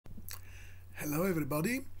Hello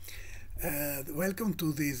everybody, welcome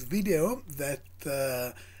to this video that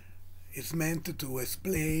is meant to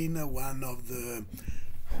explain one of the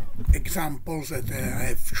examples that I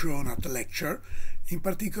have shown at the lecture, in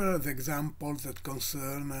particular the examples that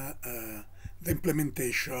concern the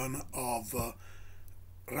implementation of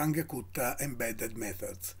Runge Kutta embedded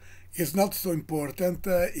methods. It's not so important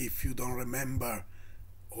if you don't remember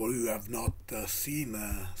or you have not seen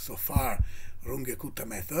so far Runge Kutta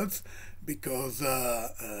methods, because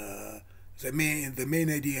the main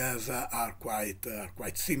ideas are quite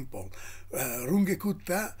simple. Runge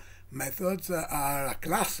Kutta methods are a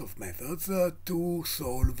class of methods to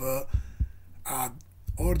solve an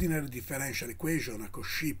ordinary differential equation, a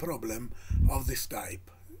Cauchy problem of this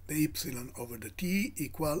type. The epsilon over the t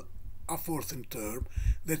equal a forcing term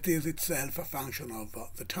that is itself a function of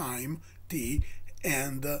the time t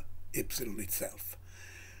and epsilon itself.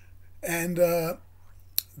 And the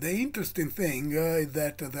interesting thing is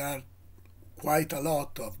that there are quite a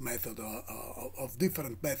lot of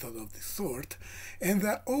different methods of this sort, and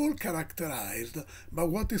they're all characterized by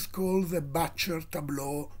what is called the Butcher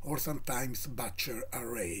tableau, or sometimes Butcher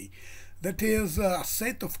array. That is a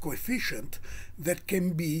set of coefficients that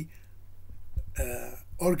can be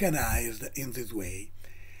organized in this way.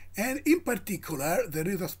 And in particular, there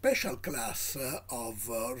is a special class of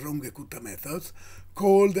Runge Kutta methods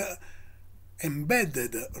called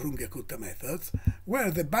embedded Runge Kutta methods,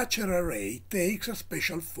 where the Butcher array takes a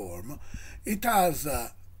special form. It has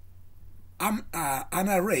an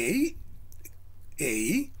array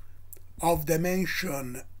A of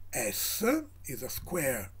dimension S, is a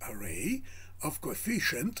square array of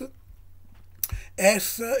coefficient.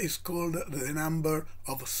 S is called the number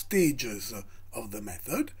of stages of the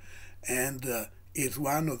method, and is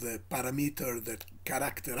one of the parameters that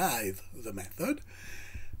characterize the method.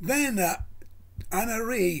 Then an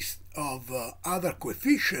array of other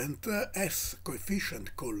coefficient, S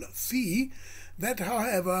coefficient called C, that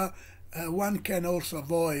however one can also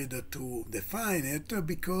avoid to define it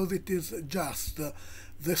because it is just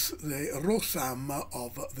the row sum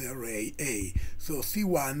of the array A. So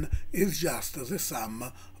C1 is just the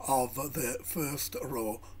sum of the first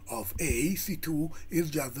row of A, C2 is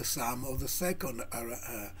just the sum of the second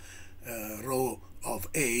row of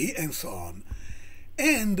A, and so on.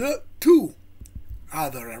 And two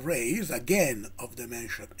other arrays, again of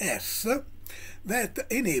dimension S, that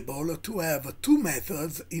enable to have two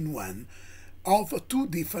methods in one of two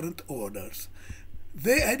different orders.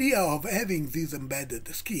 The idea of having this embedded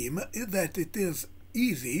scheme is that it is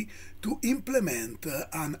easy to implement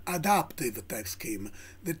an adaptive type scheme.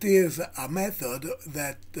 That is a method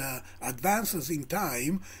that advances in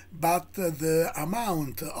time, but the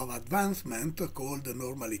amount of advancement, called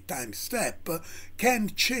normally time step,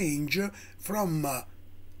 can change from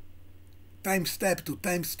time step to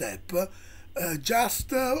time step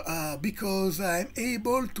just because I'm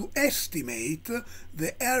able to estimate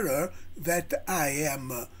the error that I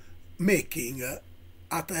am making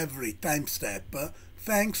at every time step,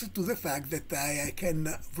 thanks to the fact that I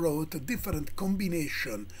can write a different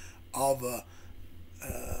combination of a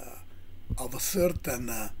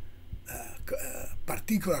certain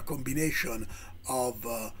particular combination of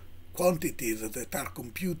quantities that are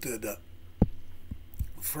computed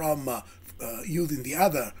from using the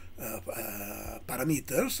other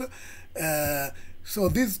parameters. So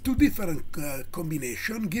these two different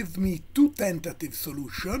combinations give me two tentative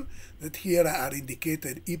solutions that here are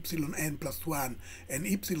indicated epsilon n plus 1 and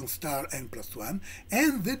epsilon star n plus 1,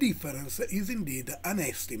 and the difference is indeed an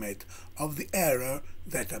estimate of the error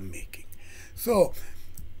that I'm making. So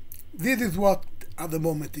this is what at the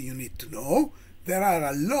moment you need to know. There are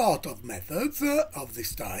a lot of methods of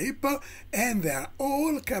this type, and they are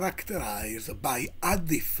all characterized by a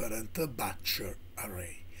different Butcher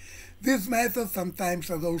array. This method sometimes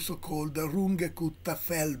is also called Runge Kutta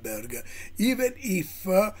Feldberg, even if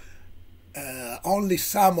only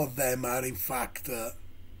some of them are in fact have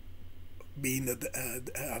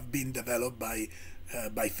been developed by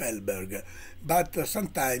Feldberg, but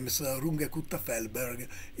sometimes Runge Kutta Feldberg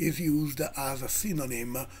is used as a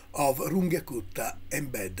synonym of Runge Kutta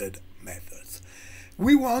embedded methods.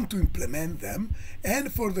 We want to implement them,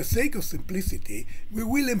 and for the sake of simplicity, we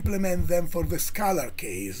will implement them for the scalar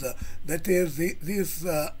case. That is, this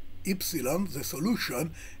epsilon, the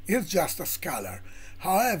solution, is just a scalar.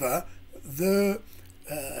 However, the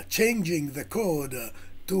changing the code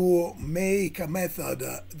to make a method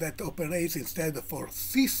that operates instead for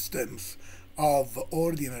systems of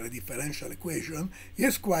ordinary differential equation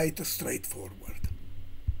is quite straightforward.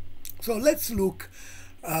 So let's look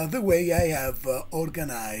the way I have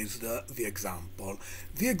organized the example.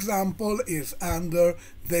 The example is under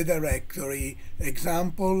the directory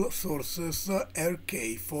example sources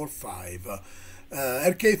rk45.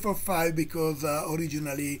 rk45 because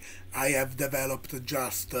originally I have developed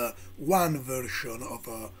just one version of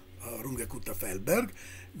Runge Kutta Feldberg.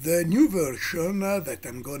 The new version that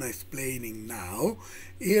I'm gonna explaining now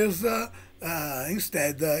is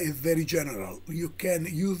instead is very general. You can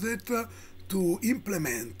use it to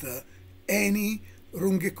implement any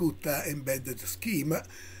Runge Kutta embedded scheme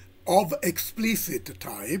of explicit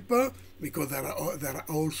type, because there are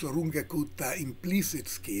also Runge Kutta implicit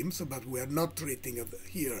schemes, but we are not treating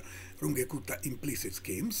here Runge Kutta implicit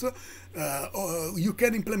schemes. You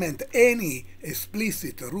can implement any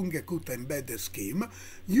explicit Runge Kutta embedded scheme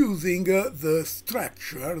using the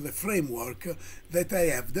structure, the framework that I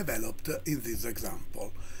have developed in this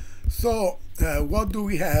example. So what do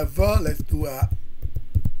we have?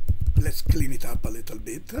 Let's clean it up a little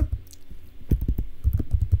bit.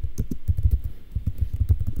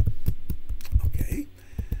 Okay,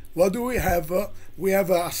 what do we have? We have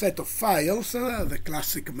a set of files, the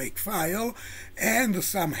classic make file, and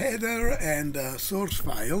some header and source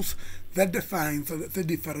files that define the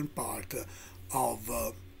different part of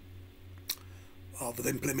the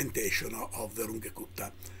implementation of the Runge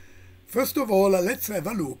Kutta. First of all, let's have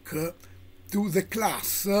a look to the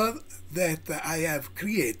class that I have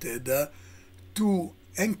created to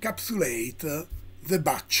encapsulate the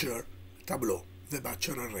butcher tableau, the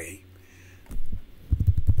butcher array.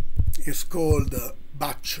 It's called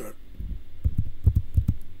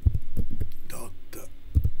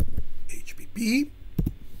butcher.hpp,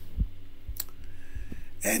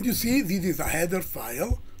 and you see this is a header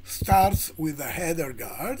file, starts with a header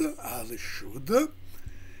guard as it should,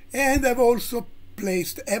 and I've also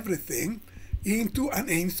placed everything into a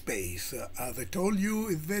namespace. As I told you,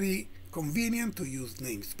 it's very convenient to use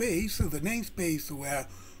namespace. The namespace where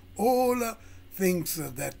all things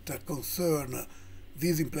that concern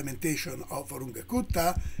this implementation of Runge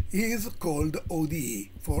Kutta is called ODE,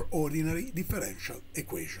 for ordinary differential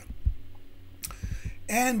equation.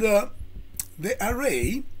 And the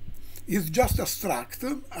array is just a struct.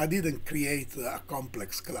 I didn't create a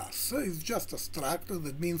complex class. It's just a struct.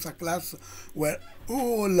 That means a class where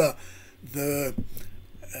all the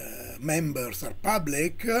members are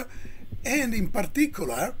public, and in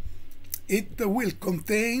particular it will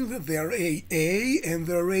contain the array A and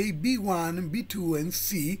the array B1, B2, and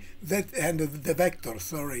C, and the vector,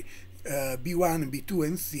 sorry, B1, B2,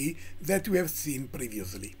 and C that we have seen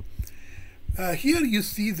previously. Here you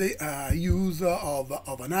see the use of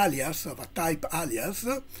an alias, of a type alias,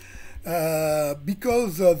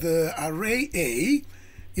 because the array A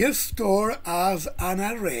is stored as an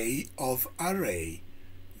array of array.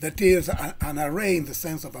 That is an array in the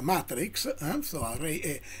sense of a matrix. So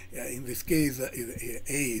array A, in this case, A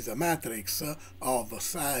is a matrix of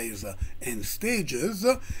size and stages,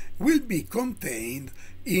 will be contained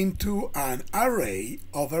into an array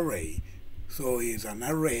of array. So it is an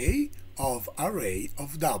array of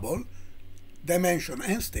double dimension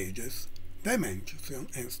and stages, This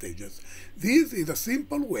is a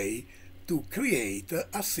simple way to create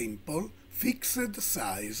a simple fixed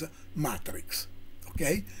size matrix.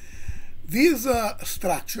 Okay, this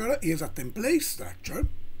structure is a template structure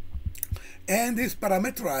and is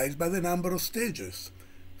parameterized by the number of stages.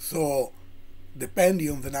 So depending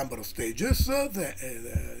on the number of stages,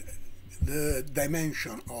 the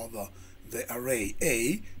dimension of the array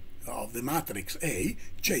A, of the matrix A,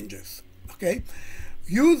 changes. Okay,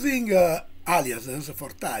 using aliases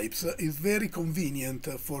for types is very convenient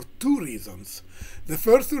for two reasons. The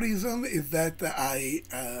first reason is that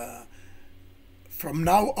from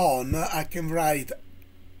now on I can write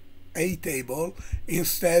a table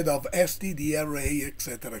instead of std array,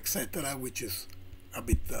 etc., etc., which is a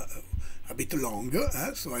bit long,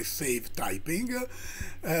 so I save typing.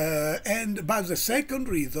 But the second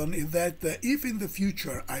reason is that if in the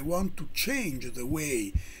future I want to change the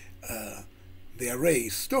way the array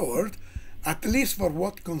is stored, at least for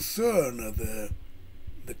what concern the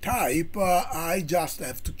type, I just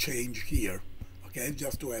have to change here. Okay,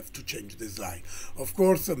 just to have to change this line. Of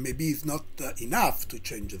course, maybe it's not enough to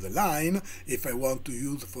change the line. If I want to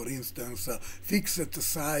use, for instance, fixed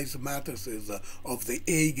size matrices of the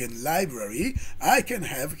eigen library, I can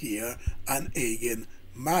have here an eigen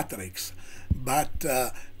matrix. But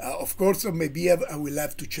of course, maybe I will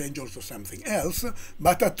have to change also something else.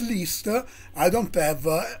 But at least I don't have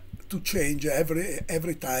to change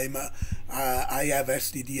every time I have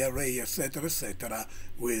std array, etc.,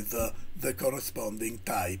 with the corresponding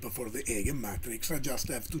type for the eigenmatrix. I just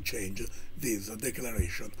have to change this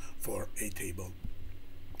declaration for a table.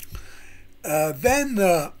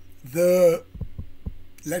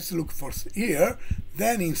 Let's look for here.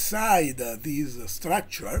 Then inside this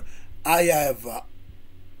structure, I have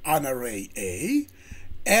an array A,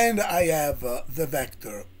 and I have the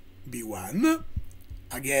vector B1,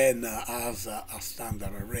 again as a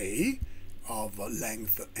standard array of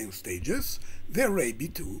length and stages, the array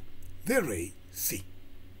B2, the array C.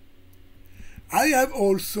 I have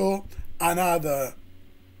also another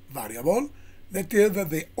variable that is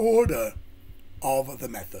the order of the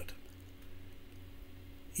method.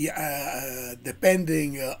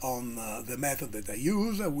 Depending on the method that I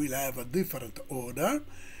use, I will have a different order.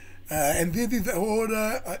 And this is the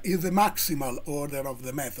order is the maximal order of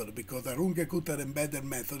the method, because the Runge Kutta Embedded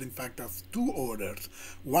method in fact has two orders,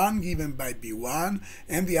 one given by B1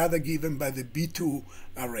 and the other given by the B2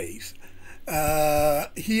 arrays.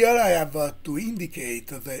 Here I have to indicate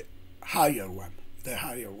the higher one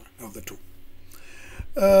of the two.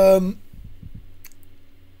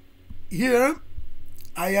 Here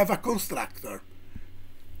I have a constructor.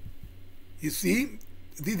 You see,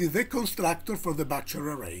 this is the constructor for the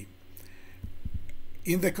Bachelor array.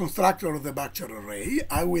 In the constructor of the Bachelor array,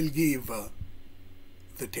 I will give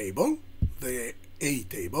the table, the A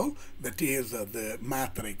table, that is the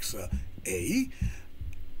matrix A,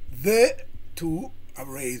 the two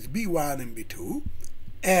arrays B1 and B2,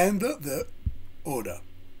 and the order,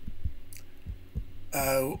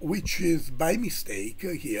 which is by mistake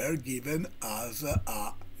here given as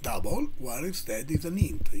a double, while instead is an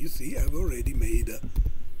int. You see, I've already made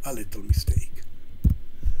a little mistake.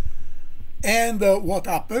 And what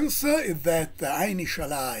happens is that I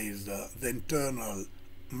initialize the internal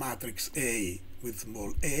matrix A with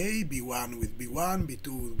small a, B1 with B1,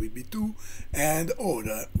 B2 with B2, and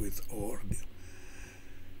order with order.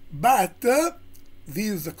 But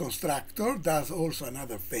this constructor does also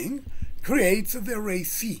another thing, creates the array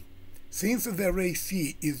C. Since the array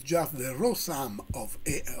C is just the row sum of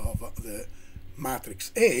the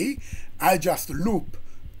matrix A, I just loop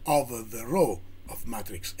over the row of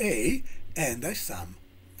matrix A and I sum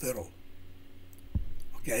the row.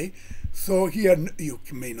 Okay, so here you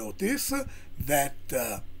may notice that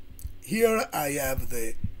here I have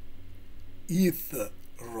the ith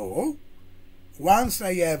row. Once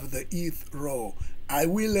I have the ith row, I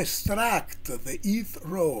will extract the ith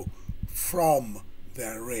row from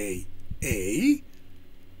the array A.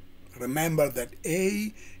 Remember that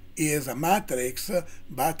A is a matrix,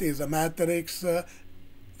 but is a matrix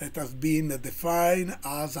that has been defined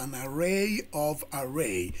as an array of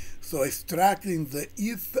array. So extracting the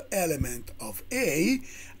ith element of A,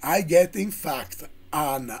 I get in fact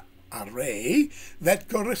an array that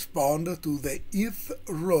corresponds to the ith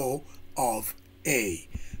row of A.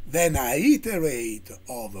 Then I iterate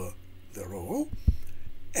over the row,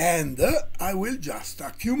 and I will just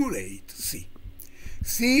accumulate C.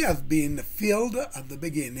 C has been filled at the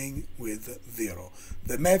beginning with 0.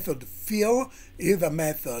 The method fill is a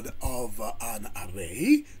method of an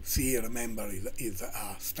array. C, remember, is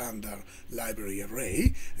a standard library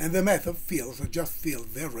array, and the method fills just fills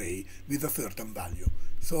the array with a certain value.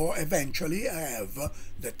 So eventually I have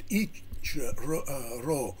that each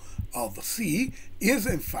row of C is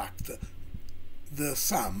in fact the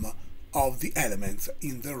sum of the elements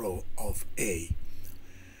in the row of A.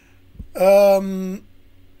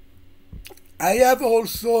 I have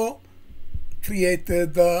also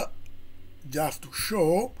created, just to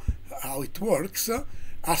show how it works, a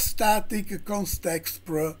static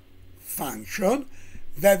constexpr function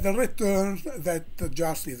that returns, that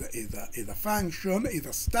just is a function, is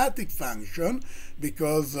a static function,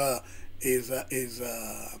 because is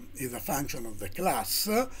a function of the class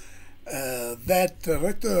that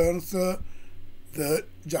returns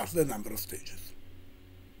just the number of stages.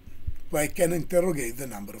 So I can interrogate the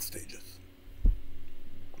number of stages.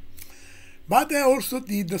 But I also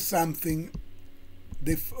did something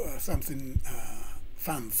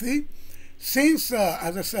fancy, since,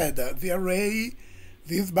 as I said, the array,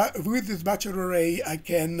 with this Bachelor array, I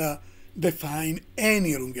can define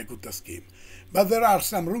any Runge Kutta scheme. But there are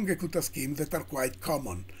some Runge Kutta schemes that are quite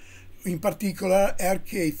common. In particular,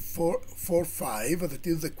 RK45, that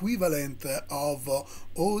is equivalent of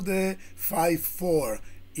ODE 5.4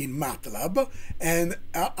 in MATLAB, and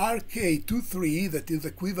RK23, that is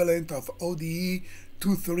equivalent of ODE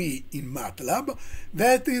 2.3 in MATLAB.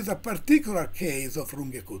 That is a particular case of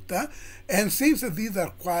Runge Kutta, and since these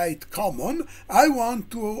are quite common, I want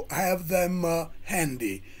to have them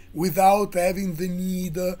handy without having the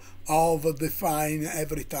need of define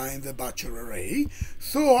every time the butcher array.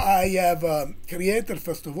 So I have created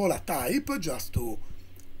first of all a type just to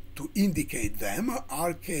indicate them.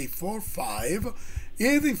 RK45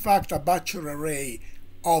 is in fact a butcher array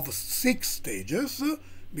of 6 stages,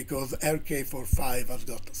 because RK45 has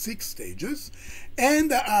got 6 stages,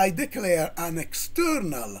 and I declare an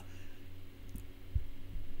external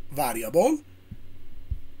variable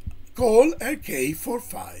called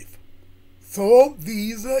RK45. So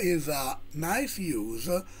this is a nice use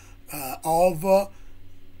of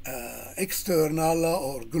external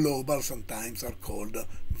or global, sometimes are called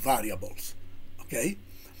variables. Okay,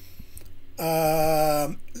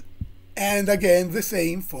 and again the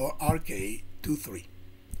same for RK23.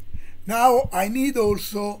 Now I need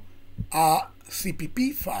also a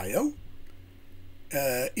CPP file.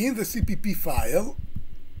 In the CPP file,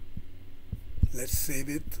 let's save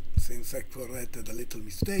it since I corrected a little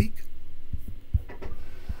mistake.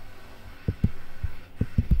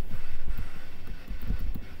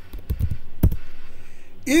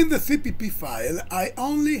 In the CPP file, I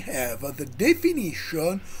only have the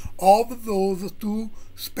definition of those 2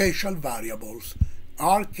 special variables,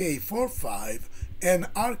 RK45 and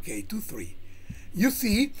RK23. You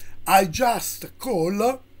see, I just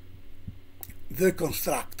call the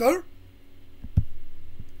constructor,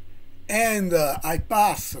 and I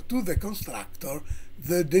pass to the constructor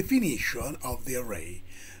the definition of the array.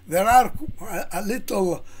 There are a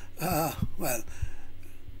little,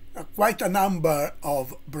 quite a number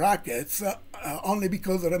of brackets, only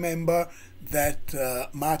because remember that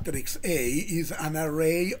matrix A is an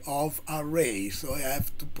array of arrays, so I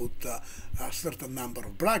have to put a certain number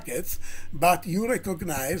of brackets, but you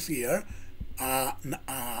recognize here a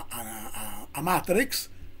matrix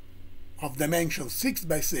of dimension 6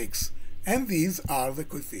 by 6, and these are the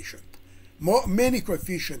coefficients. Many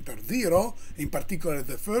coefficients are 0, in particular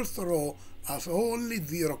the first row has only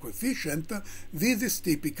 0 coefficient. This is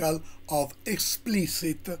typical of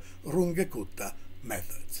explicit Runge Kutta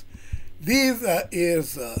methods. This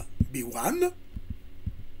is B1,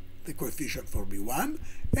 the coefficient for B1,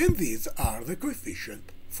 and these are the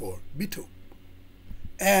coefficient for B2.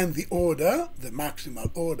 And the order, the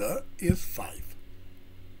maximal order, is 5.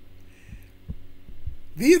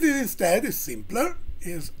 This instead is simpler,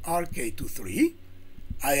 is RK23.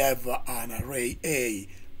 I have an array A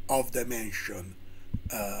of dimension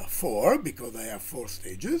 4, because I have 4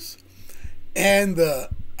 stages, and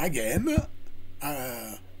again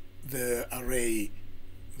the array,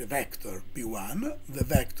 the vector B1, the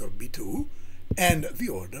vector B2, and the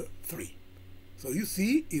order 3. So you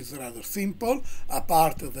see, it's rather simple,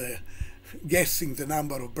 apart of the guessing the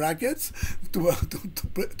number of brackets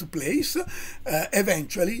to place.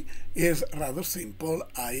 Eventually is rather simple.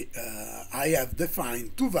 I have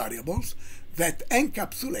defined 2 variables that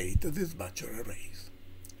encapsulate these butcher arrays.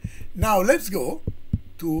 Now let's go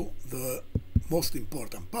to the most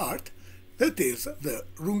important part, that is the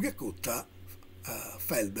Runge Kutta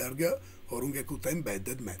Feldberg or Runge Kutta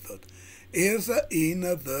Embedded method. Is in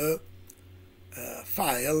the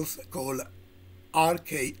files called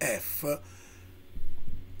RKF,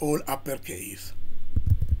 all uppercase.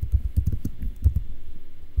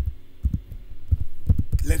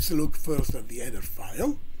 Let's look first at the header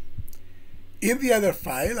file. In the header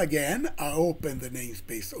file, again, I open the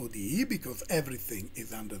namespace ODE because everything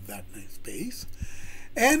is under that namespace.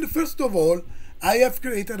 And first of all, I have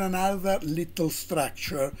created another little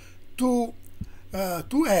structure to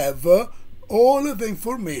have all the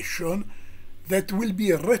information that will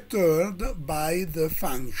be returned by the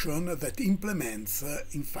function that implements,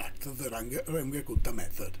 in fact, the Runge Kutta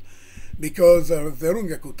method. Because the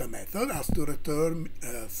Runge Kutta method has to return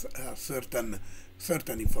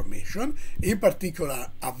certain information, in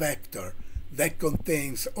particular a vector that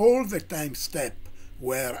contains all the time step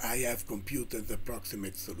where I have computed the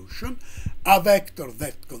approximate solution, a vector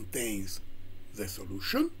that contains the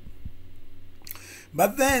solution,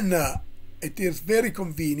 but then it is very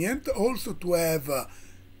convenient also to have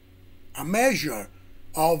a measure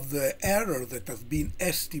of the error that has been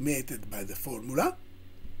estimated by the formula.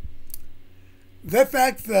 The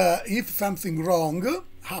fact that if something wrong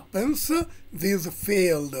happens, this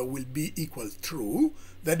failed will be equal true.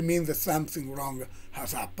 That means that something wrong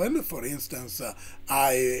has happened. For instance,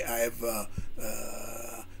 the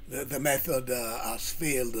method has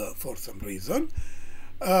failed for some reason.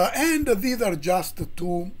 And these are just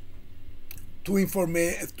 2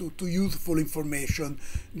 to useful information,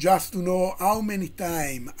 just to know how many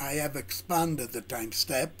times I have expanded the time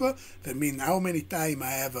step. That means how many times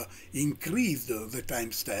I have increased the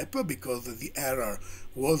time step because the error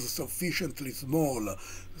was sufficiently small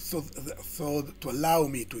so to allow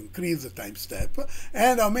me to increase the time step,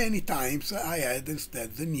 and how many times I had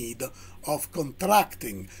instead the need of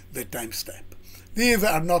contracting the time step. These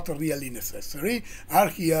are not really necessary,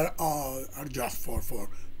 are just for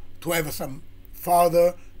to have some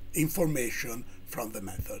further information from the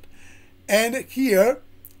method. And here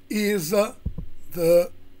is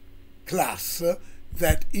the class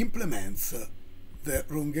that implements the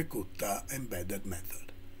Runge Kutta embedded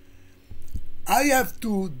method. I have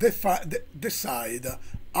to decide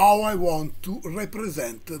how I want to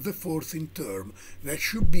represent the forcing term. That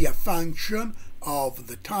should be a function of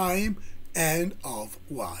the time and of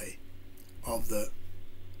y, of the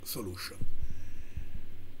solution.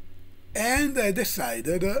 And I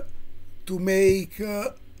decided to make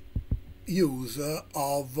use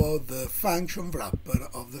of the function wrapper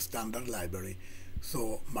of the standard library.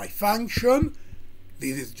 So my function,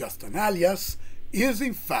 this is just an alias, is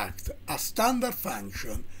in fact a standard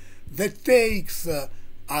function that takes a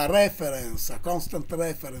constant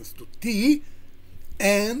reference to t,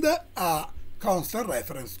 and a constant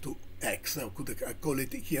reference to x. I could call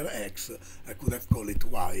it here x, I could have called it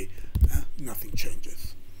y, nothing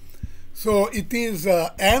changes. So it is,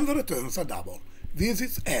 and returns a double. This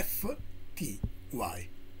is f t y.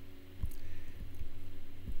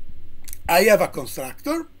 I have a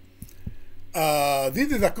constructor.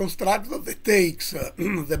 This is a constructor that takes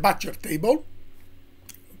the butcher table.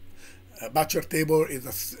 Butcher table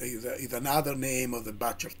is another name of the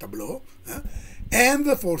butcher tableau, and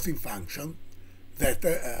the forcing function that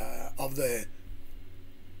of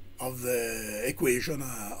the equation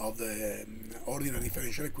of the ordinary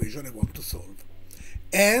differential equation I want to solve,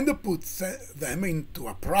 and puts them into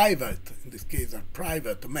a private, in this case are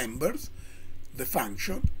private members, the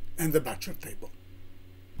function and the butcher table.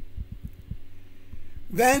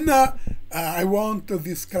 Then I want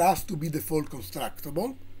this class to be default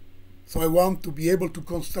constructible. So I want to be able to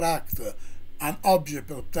construct an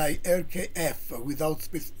object of type RKF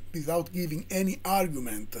without giving any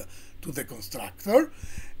argument to the constructor.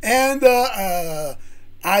 And I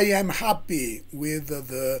am happy with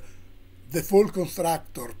the default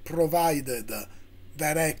constructor provided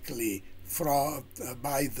directly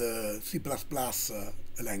by the C++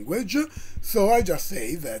 language. So I just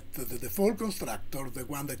say that the default constructor, the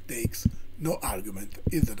one that takes no argument,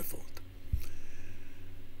 is the default.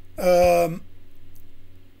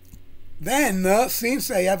 Then,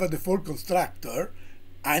 since I have a default constructor,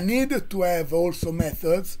 I need to have also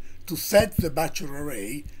methods to set the butcher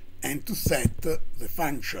array and to set the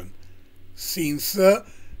function, since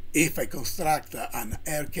if I construct an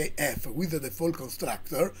RKF with the default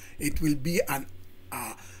constructor, it will be a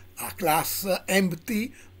class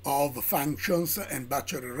empty of functions and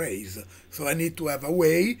butcher arrays. So I need to have a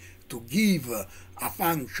way to give a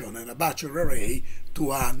function and a butcher array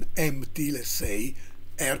to an empty, let's say,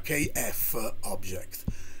 RKF object.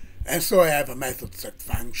 And so I have a method set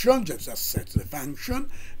function that just sets the function,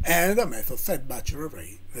 and a method set butcher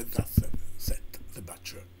array that just set the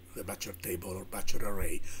butcher table or butcher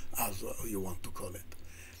array, as you want to call it.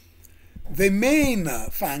 The main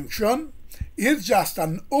function is just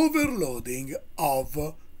an overloading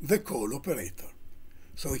of the call operator.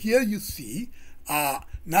 So here you see a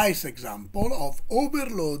nice example of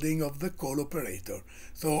overloading of the call operator.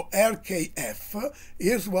 So RKF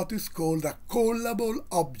is what is called a callable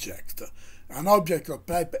object. An object of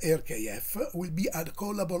type RKF will be a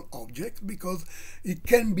callable object because it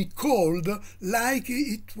can be called like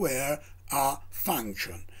it were a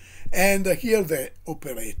function. And here the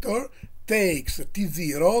operator takes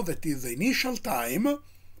t0, that is the initial time,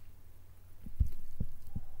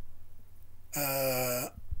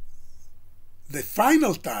 the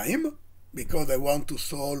final time, because I want to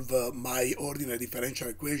solve my ordinary differential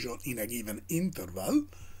equation in a given interval,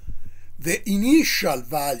 the initial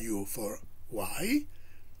value for y,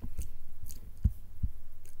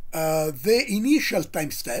 the initial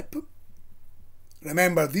time step.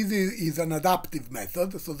 Remember, this is an adaptive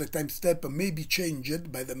method, so the time step may be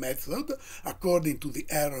changed by the method according to the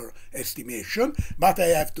error estimation, but I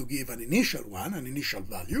have to give an initial one, an initial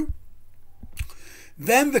value.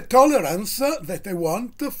 Then the tolerance that I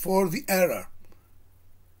want for the error.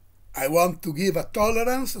 I want to give a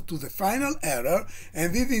tolerance to the final error,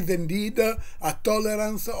 and this is indeed a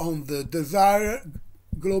tolerance on the desired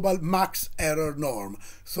global max error norm.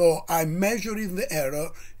 So I'm measuring the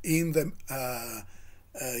error in the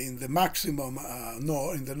in the maximum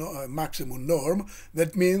maximum norm.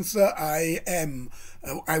 That means I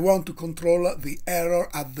want to control the error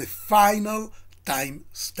at the final time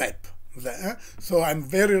step. So I'm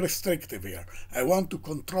very restrictive here. I want to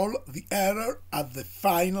control the error at the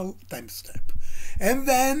final time step. And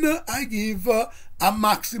then I give a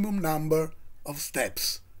maximum number of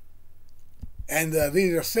steps. And this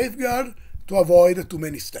is a safeguard to avoid too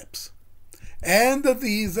many steps. And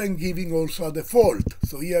this I'm giving also a default.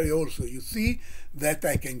 So here also you see that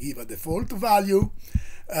I can give a default value.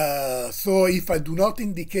 So if I do not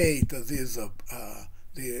indicate this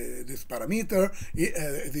this parameter,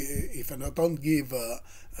 if I don't give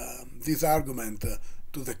this argument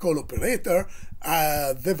to the call operator,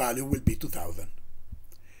 the value will be 2000.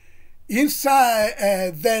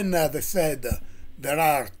 Inside, then they said there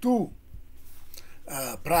are two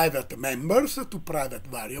private members, two private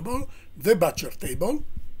variables, the butcher table,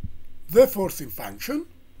 the forcing function,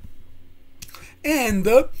 and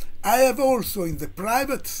I have also in the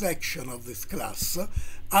private section of this class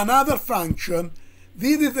another function.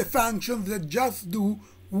 This is a function that just do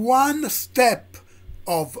one step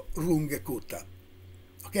of Runge Kutta.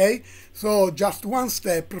 Okay, so just one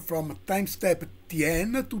step from time step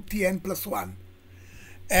tn to tn plus 1,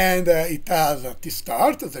 and it has t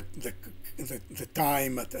start, the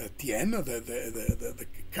time at tn, the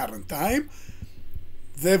current time,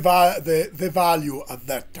 the value at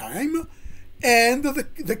that time, and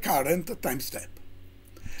the current time step.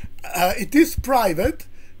 It is private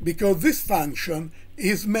because this function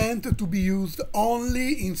is meant to be used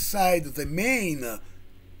only inside the main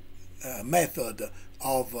method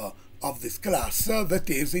of this class, that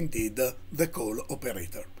is indeed the call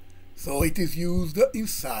operator. So it is used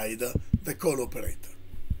inside the call operator.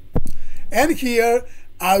 And here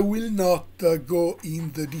I will not go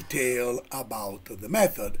in the detail about the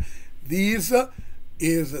method. This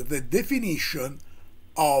is the definition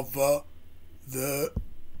of the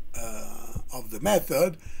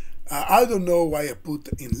method. I don't know why I put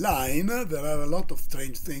in line. There are a lot of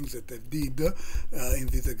strange things that I did in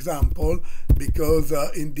this example, because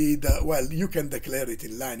indeed, well, you can declare it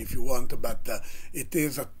in line if you want, but it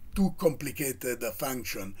is a too complicated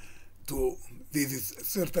function to. This is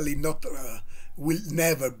certainly not, will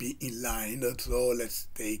never be in line, so let's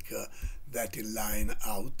take that in line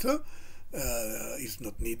out. It's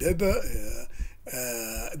not needed. This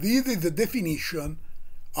is the definition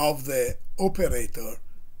of the operator,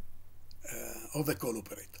 of the call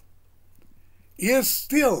operator. It is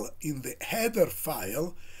still in the header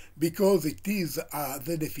file because it is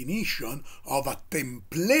the definition of a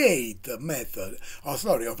template method,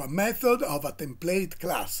 of a method of a template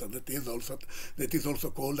class that is also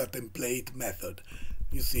called a template method.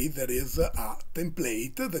 You see, there is a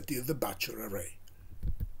template that is the butcher array.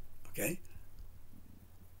 Okay,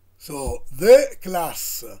 so the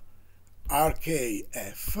class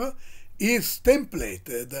RKF is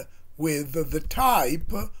templated with the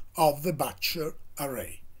type of the butcher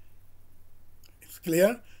array. It's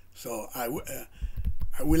clear? So I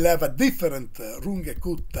will have a different Runge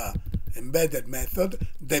Kutta embedded method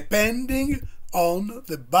depending on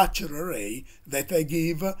the butcher array that I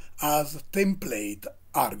give as template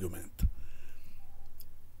argument.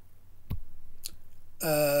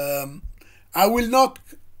 I will not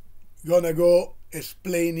gonna go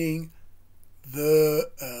explaining the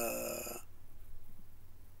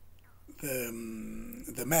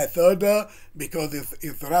method because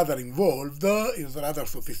it's rather involved, it's rather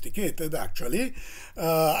sophisticated actually.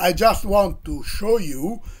 I just want to show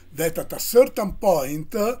you that at a certain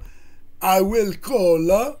point I will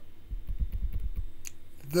call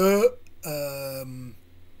the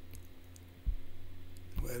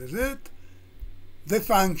where is it? The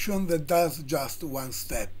function that does just one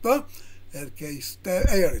step. Okay,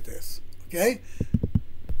 here it is. Okay,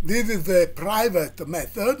 this is the private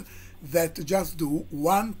method that just do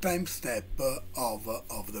one time step of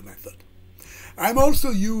the method. I'm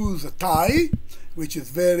also use tie, which is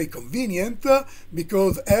very convenient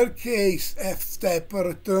because RKF step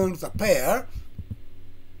returns a pair.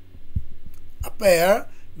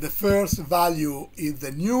 The first value is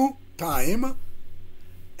the new time,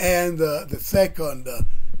 and the second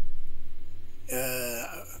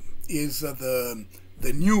is the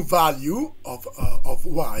new value of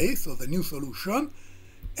y, so the new solution.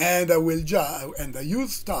 And I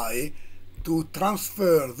use tie to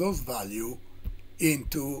transfer those values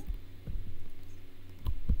into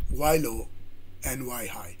y low and y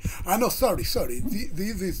high. No, sorry.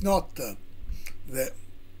 This is not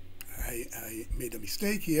I made a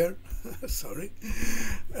mistake here. Sorry.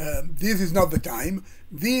 This is not the time.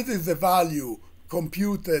 This is the value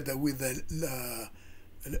computed with the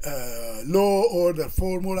low order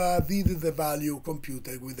formula, this is the value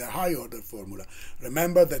computed with the high order formula.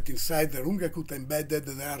 Remember that inside the Runge Kutta Embedded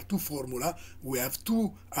there are two formula. We have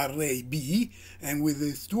two array B, and with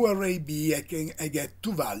these two array B I get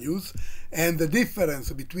two values, and the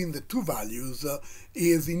difference between the two values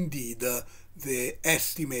is indeed the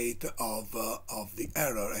estimate of the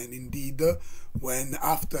error. And indeed, when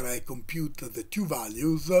after I compute the two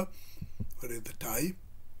values, where is the type?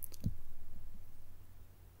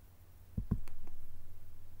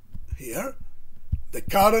 Here, the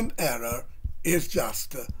current error is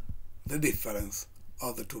just the difference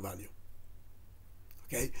of the two values.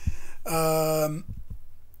 Okay.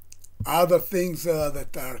 Other things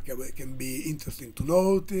that can be interesting to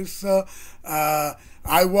notice.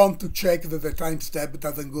 I want to check that the time step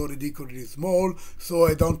doesn't go ridiculously small, so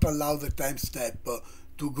I don't allow the time step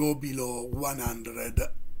to go below 100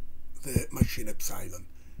 the machine epsilon.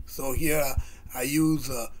 So here I use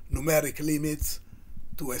numeric limits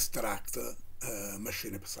to extract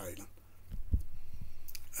machine epsilon.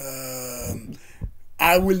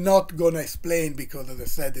 I will not gonna explain, because as I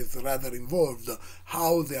said it's rather involved,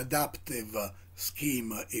 how the adaptive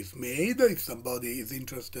scheme is made. If somebody is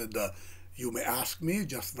interested, you may ask me,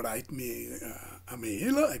 just write me a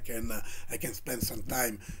mail. I can spend some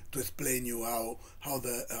time to explain you how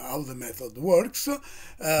the method works,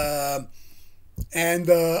 and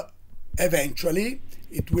eventually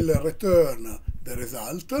it will return the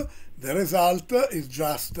result. The result is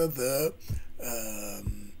just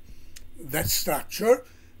that structure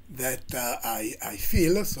that I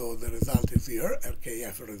fill. So the result is here,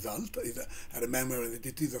 RKF result. I remember that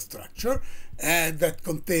it is a structure, and that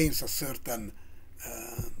contains a certain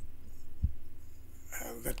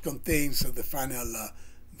that contains the final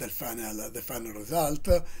result,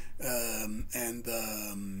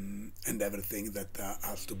 and everything that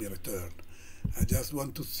has to be returned. I just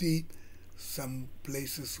want to see some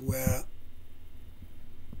places where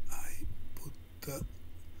I put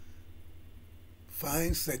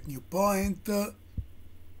fine, set new point.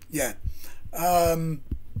 Yeah.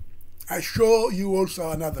 I show you also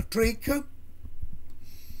another trick.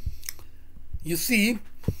 You see,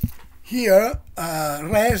 here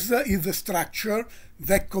res is a structure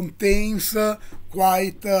that contains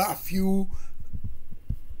quite a few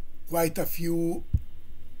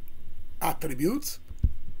attributes.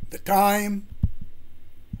 The time,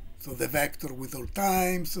 so the vector with all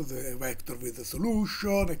times, so the vector with the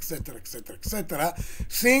solution, etc., etc., etc.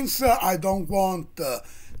 Since I don't want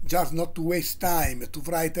just not to waste time to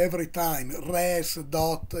write every time res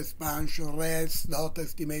dot expansion, res dot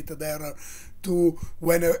estimated error, to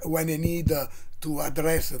when I need to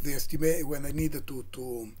address the estimate, when I need to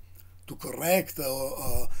correct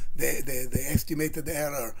the estimated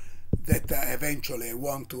error that eventually I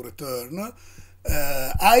want to return,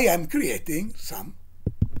 I am creating some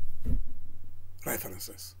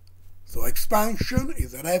references. So expansion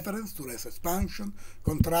is a reference to res expansion,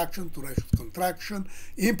 contraction to res contraction.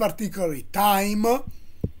 In particular, time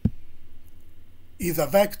is a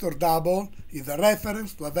vector double, is a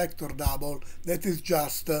reference to a vector double that is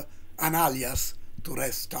just an alias to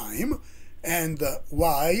res time, and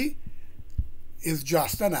y is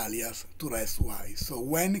just an alias to res y. So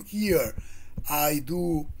when here I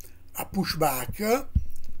do a pushback,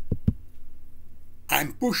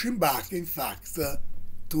 I'm pushing back, in fact,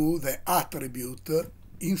 to the attribute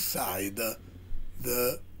inside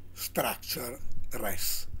the structure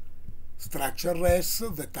res. Structure res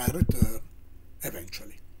that I return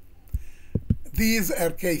eventually. This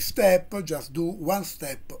RK step, just do one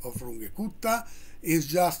step of Runge Kutta, is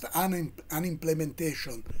just an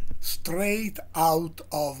implementation straight out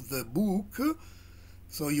of the book.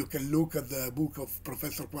 So you can look at the book of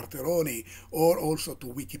Professor Quarteroni, or also to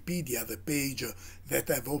Wikipedia, the page that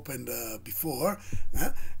I've opened before.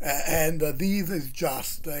 And this is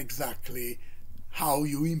just exactly how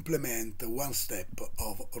you implement one step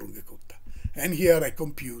of Runge Kutta. And here I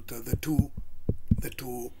compute the two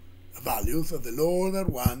values, the low order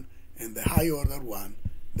one and the high order one,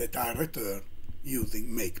 that I return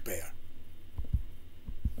using make pair.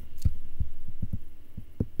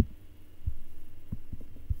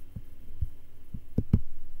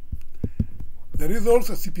 There is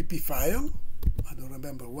also a CPP file. I don't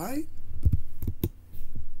remember why.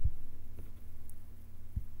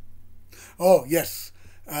 Oh, yes.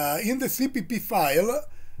 In the CPP file,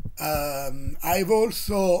 I've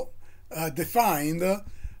also defined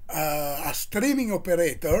a streaming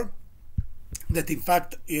operator that, in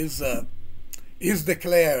fact, is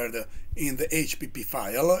declared in the HPP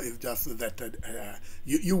file. It's just that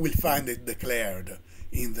you will find it declared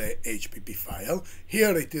in the HPP file.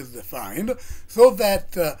 Here it is defined, so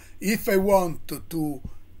that if I want to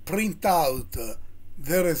print out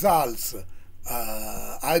the results,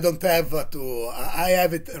 I don't have to, I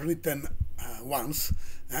have it written once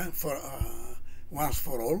for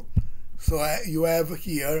all. So you have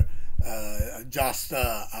here just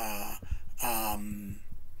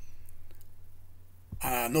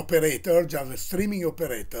an operator, just a streaming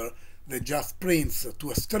operator that just prints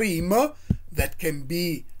to a stream that can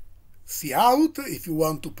be cout if you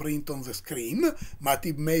want to print on the screen, but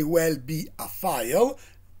it may well be a file,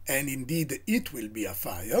 and indeed it will be a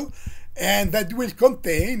file, and that will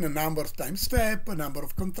contain a number of time step, a number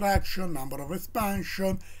of contraction, number of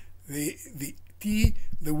expansion, the t,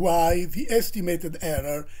 the y, the estimated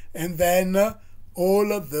error, and then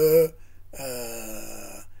all of the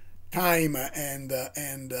time and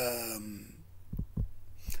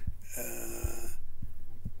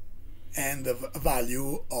the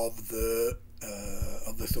value of the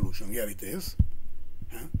solution. Here it is.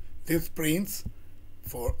 This prints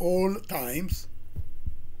for all times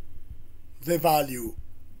the value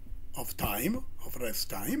of time, of rest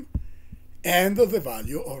time, and the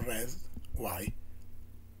value of rest y.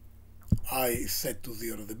 I set to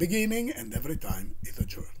 0 at the beginning, and every time is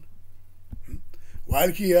adjourned. While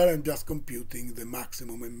here I'm just computing the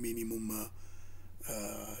maximum and minimum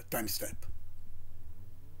time step.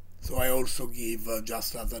 So I also give,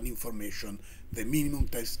 just as an information, the minimum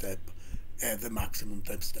time step and the maximum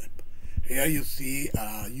time step. Here you see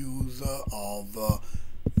use of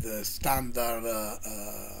the standard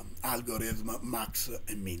algorithm max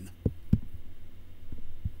and min.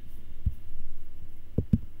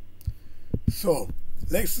 So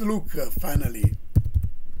let's look finally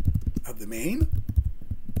at the main.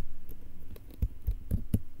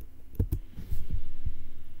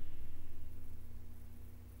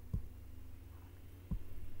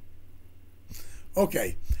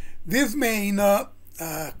 Okay, this main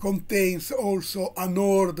contains also an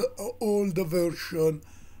old version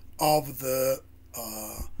of the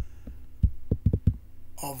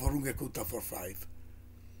Runge Kutta 4.5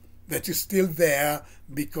 that is still there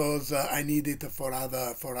because I need it for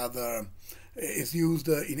other. It's used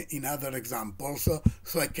in other examples,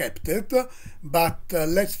 so I kept it. But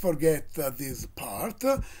let's forget this part.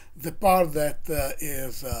 The part that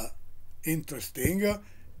is interesting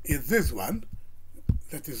is this one.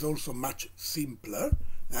 That is also much simpler,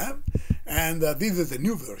 and this is a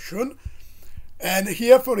new version. And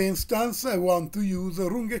here, for instance, I want to use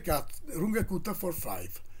Runge Kutta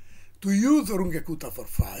 4.5. To use Runge Kutta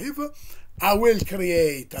 4.5, I will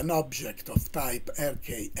create an object of type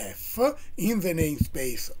RKF in the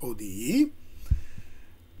namespace ODE,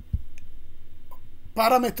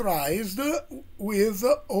 parameterized with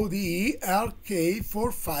ODE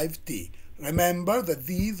RK45T. Remember that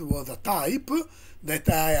this was a type that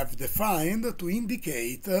I have defined to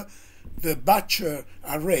indicate the batch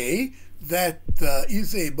array that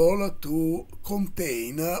is able to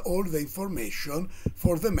contain all the information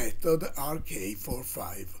for the method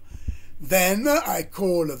RK45. Then I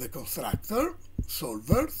call the constructor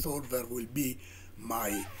solver. Solver will be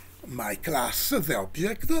my class, the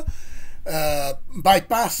object, by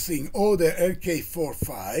passing all the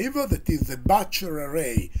RK45, that is the batch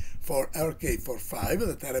array for RK45,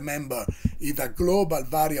 that I remember is a global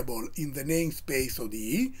variable in the namespace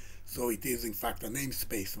ODE, so it is in fact a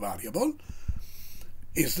namespace variable.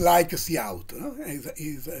 It's like cout,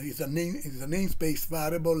 is a namespace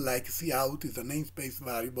variable like cout is a namespace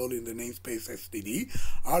variable in the namespace std.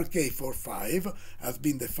 RK45 has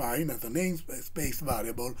been defined as a namespace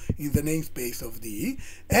variable in the namespace of D,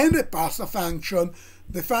 and I pass a function.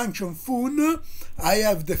 The function fun, I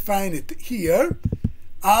have defined it here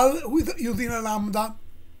using a lambda.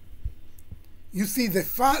 You see the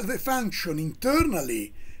function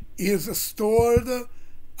internally is stored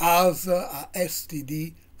as a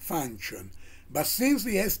std function, but since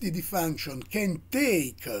the std function can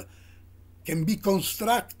be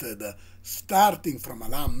constructed starting from a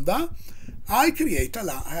lambda, I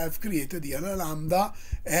have created here a lambda,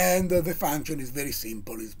 and the function is very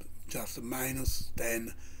simple. It's just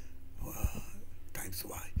 -10 times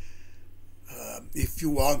y. If you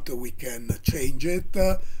want, we can change it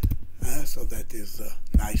so that is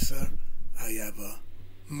nicer. I have a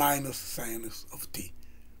minus sinus of t.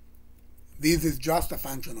 This is just a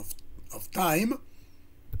function of time.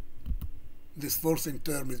 This forcing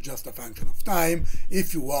term is just a function of time.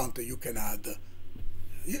 If you want, you can add,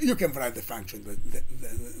 you can write the function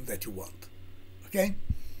that you want. Okay?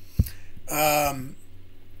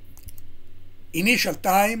 Initial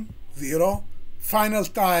time, 0. Final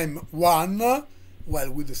time, 1.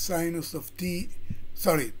 Well, with the sinus of t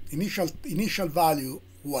sorry, initial value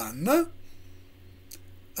 1,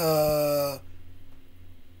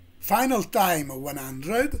 final time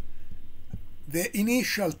 100, the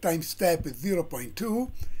initial time step is 0.2,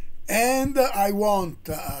 and I want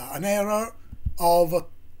an error of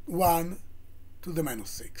 1 to the minus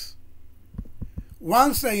 6.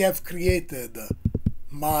 Once I have created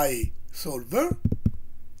my solver,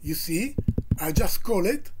 you see, I just call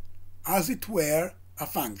it as it were a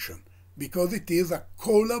function, because it is a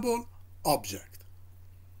callable object.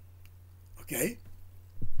 Okay?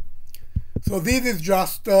 So this is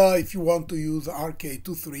just if you want to use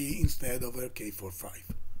RK23 instead of RK45.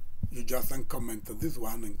 You just uncomment this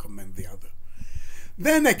one and comment the other.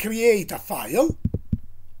 Then I create a file,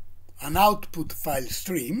 an output file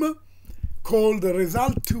stream, called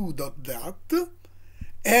result2.dat,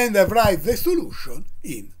 and I write the solution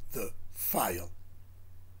in the file.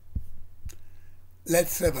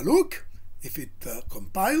 Let's have a look if it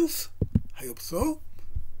compiles. I hope so.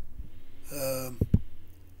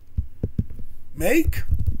 Make.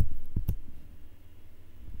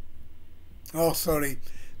 Oh, sorry.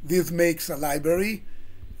 This makes a library.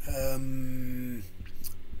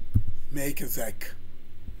 Make exec.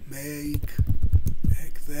 Make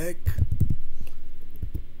exec.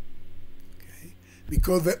 Okay.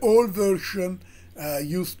 Because the old version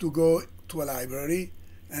used to go to a library,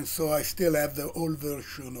 and so I still have the old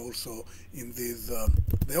version also in this.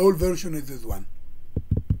 The old version is this one.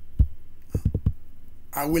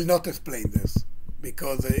 I will not explain this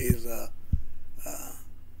because it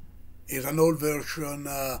is an old version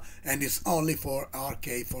and it's only for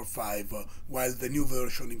RK45, while the new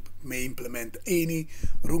version may implement any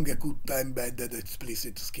Runge Kutta embedded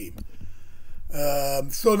explicit scheme.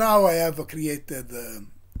 So now I have created the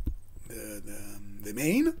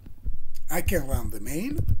main. I can run the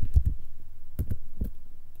main.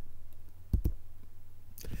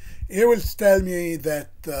 It will tell me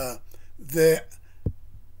that the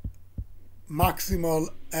maximal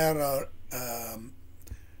error,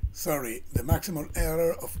 the maximal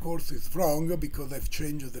error, of course, is wrong because I've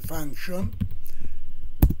changed the function.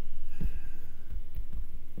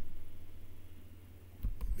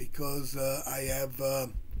 Because I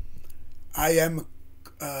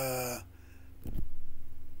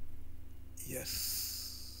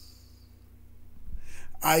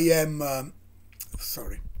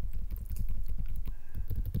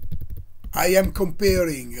am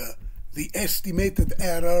comparing the estimated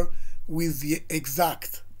error with the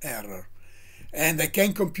exact error. And I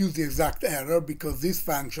can compute the exact error because these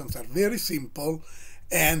functions are very simple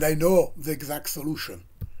and I know the exact solution.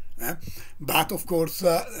 But of course,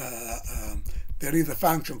 there is a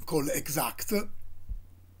function called exact.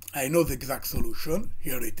 I know the exact solution.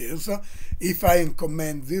 Here it is. If I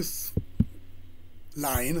uncomment this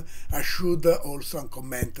line, I should also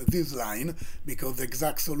uncomment this line because the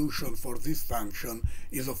exact solution for this function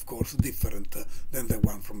is of course different than the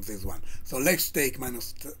one from this one. So let's take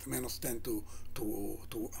minus 10 to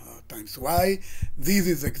times y. This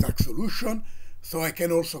is the exact solution. So I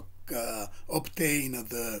can also obtain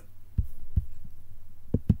the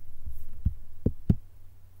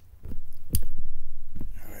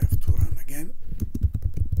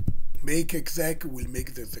make exec will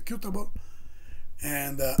make the executable,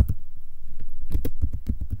 and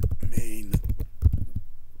main.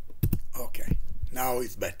 Okay, now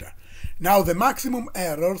it's better. Now the maximum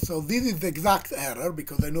error, so this is the exact error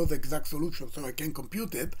because I know the exact solution, so I can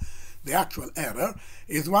compute it. The actual error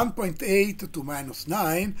is 1.8 to minus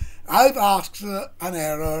 9. I've asked an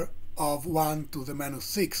error of 1 to the minus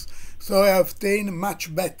 6. So I obtain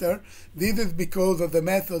much better. This is because of the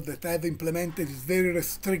method that I've implemented is very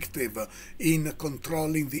restrictive in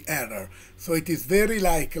controlling the error. So it is very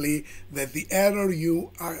likely that the error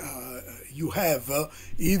you have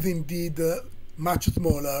is indeed much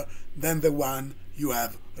smaller than the one you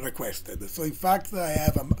have requested. So in fact, I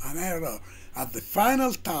have an error at the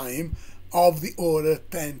final time of the order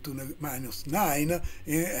 10 to the minus 9,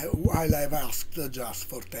 while I've asked just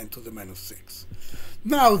for 10 to the minus 6.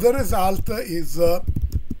 Now the result is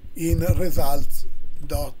in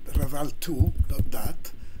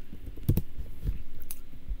result2.dat.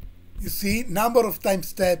 You see, number of time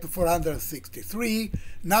step 463,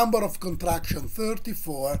 number of contraction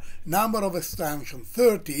 34, number of extension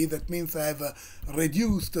 30. That means I have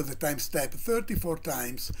reduced the time step 34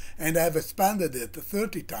 times and I have expanded it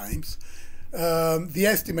 30 times. The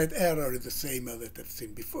estimate error is the same that I've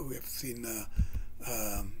seen before. We have seen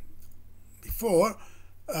before.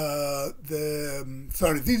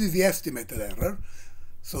 Sorry, this is the estimated error.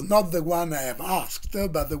 So not the one I have asked,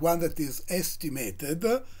 but the one that is estimated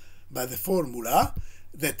by the formula,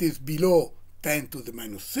 that is below 10 to the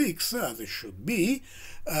minus 6, as it should be,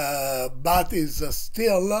 but is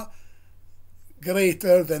still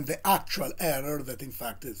greater than the actual error that in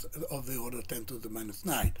fact is of the order 10 to the minus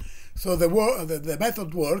 9. So the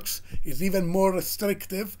method works, is even more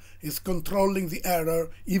restrictive, is controlling the error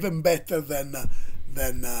even better than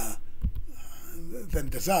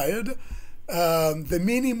desired. The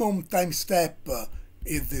minimum time step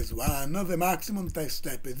is this one, the maximum time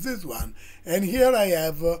step is this one, and here I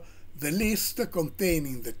have the list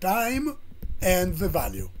containing the time and the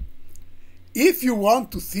value. If you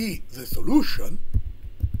want to see the solution,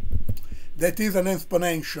 that is an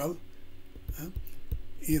exponential,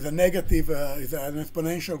 is an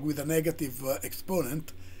exponential with a negative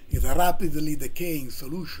exponent, is a rapidly decaying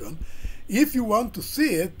solution. If you want to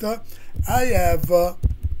see it, I have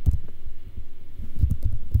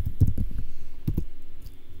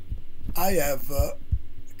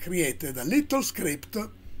created a little script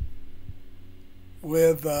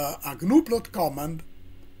with a gnuplot command.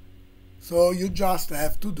 So you just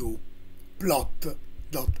have to do plot.sh.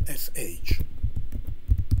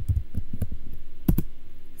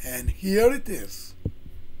 And here it is.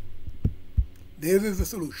 This is the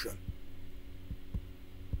solution.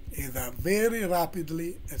 It's a very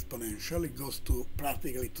rapidly exponential. It goes to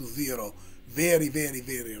practically to zero very, very,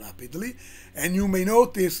 very rapidly. And you may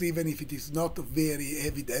notice, even if it is not very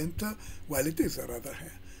evident, well, it is rather,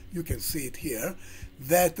 you can see it here,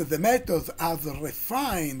 that the method has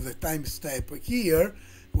refined the time step here,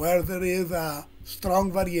 where there is a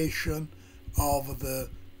strong variation of the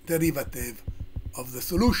derivative of the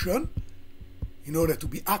solution in order to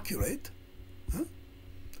be accurate,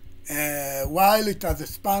 while it has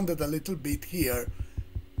expanded a little bit here,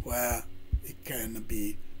 where it can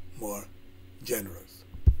be more generous.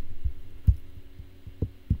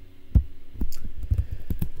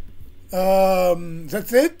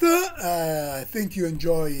 That's it. I think you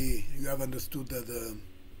have understood the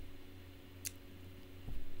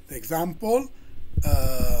example.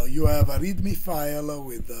 You have a README file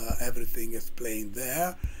with everything explained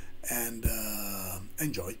there, and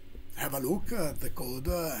enjoy. Have a look at the code,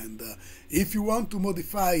 and if you want to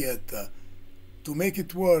modify it to make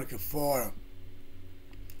it work for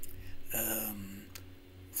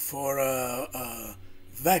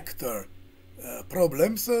vector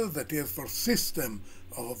problems, that is for system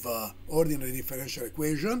of ordinary differential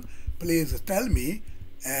equation, please tell me,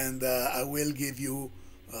 and I will give you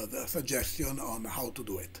the suggestion on how to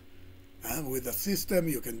do it. With a system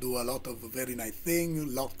you can do a lot of very nice things,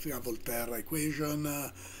 Lotka-Volterra equation.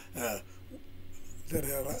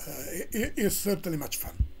 It is certainly much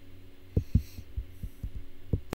fun.